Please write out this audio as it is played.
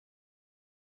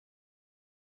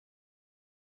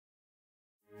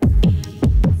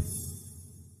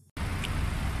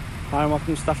Hi and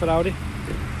welcome to Stafford Audi.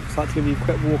 I'd like to give you a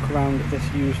quick walk around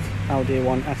this used Audi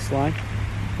A1 S-Line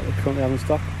that we currently have in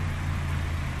stock.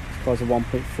 It's called a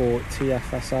 1.4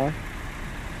 TFSI.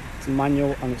 It's a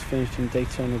manual and it's finished in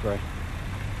Daytona grey.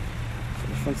 So at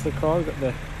the front of the car we've got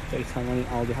the daytime running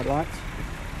Audi headlights.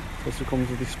 It also comes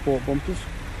with the sport bumpers.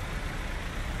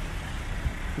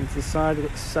 And to the side we've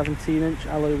got the 17-inch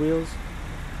alloy wheels.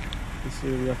 You can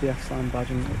see we have the S-Line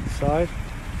badging at the side.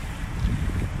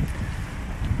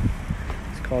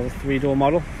 Called a 3-door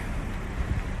model.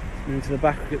 Moving to the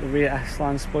back, we get the rear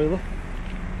S-Line spoiler.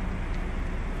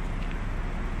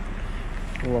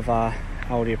 All of our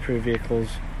Audi approved vehicles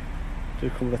do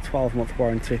come with a 12-month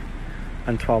warranty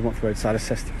and 12-month roadside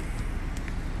assist.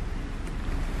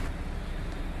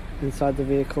 Inside the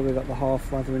vehicle we've got the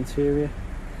half leather interior.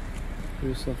 We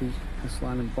also have the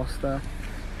S-Line embossed there.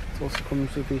 It also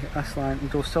comes with the S-Line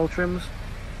door sill trims.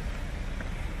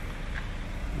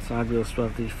 Inside we also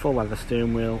have the full leather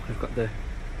steering wheel. We've got the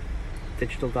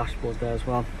digital dashboard there as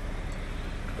well.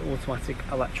 Got the automatic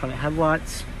electronic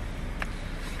headlights.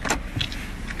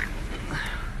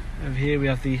 Over here we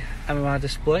have the MMI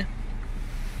display.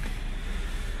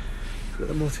 We've got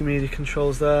the multimedia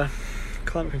controls there,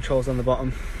 climate controls on the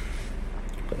bottom.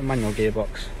 Got the manual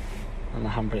gearbox and the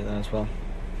handbrake there as well.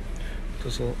 It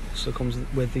also comes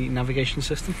with the navigation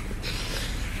system.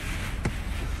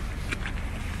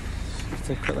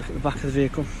 Take a quick look at the back of the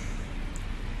vehicle.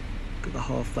 Got the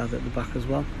half leather at the back as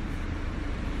well.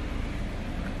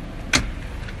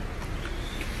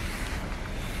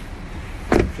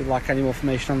 If you'd like any more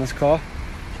information on this car,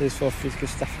 please feel free to give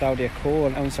Stafford Audi a call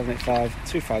on 0785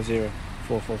 250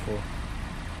 444.